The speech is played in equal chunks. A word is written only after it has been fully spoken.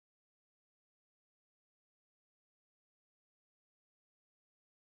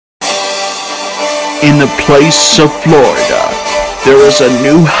In the place of Florida, there is a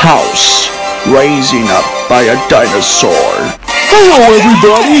new house raising up by a dinosaur. Hello,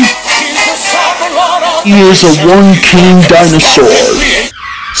 everybody! He is a one-king dinosaur.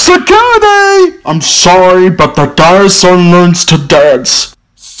 Security! I'm sorry, but the dinosaur learns to dance.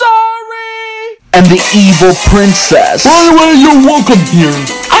 Sorry! And the evil princess. By the way, you're welcome here.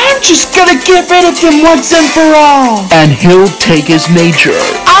 I'm just gonna get rid of him once and for all. And he'll take his nature.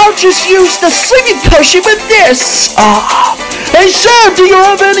 I'll just use the singing potion with this. Hey, Sam, do you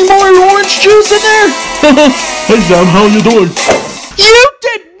have any more orange juice in there? Hey, Sam, how you doing? You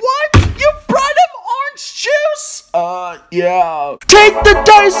did what? You brought him orange juice? Yeah. Take the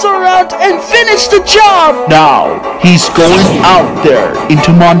dinosaur out and finish the job. Now, he's going out there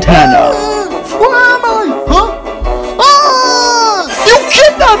into Montana. Where am I? Huh? You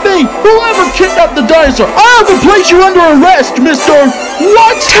kidnapped me! Whoever kidnapped the dinosaur, I have to place you under arrest, mister!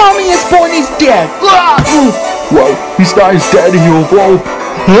 What? Tell me his Barney's dead. Well, he's not his daddy, you whoa.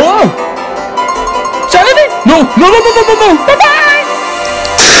 Huh? Saturday? No! Bye-bye!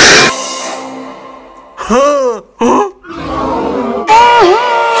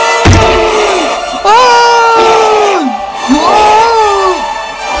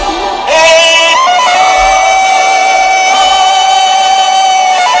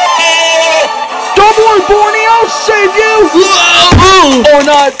 Don't worry, Barney, I'll save you! Or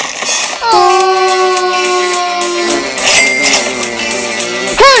not.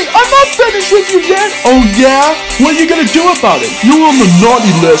 Hey, I'm not finished with you yet! Oh yeah? What are you gonna do about it? You're on the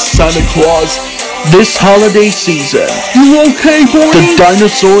naughty list, Santa Claus. This holiday season, You okay, the Barney?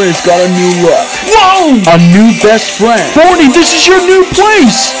 dinosaur has got a new look. Whoa! A new best friend. Barney, this is your new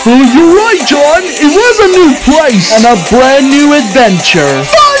place! Oh, you're right, John! It was a new place! And a brand new adventure.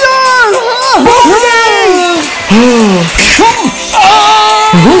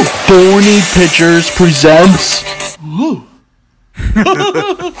 Barney Pictures presents The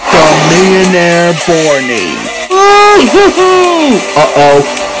Millionaire Barney. Uh-oh.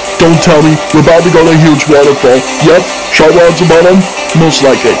 Don't tell me. We're about to go to a huge waterfall. Yep. Sharp rods the bottom? Most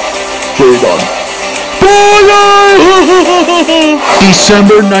likely. Very done.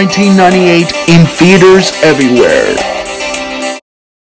 December 1998 in theaters everywhere.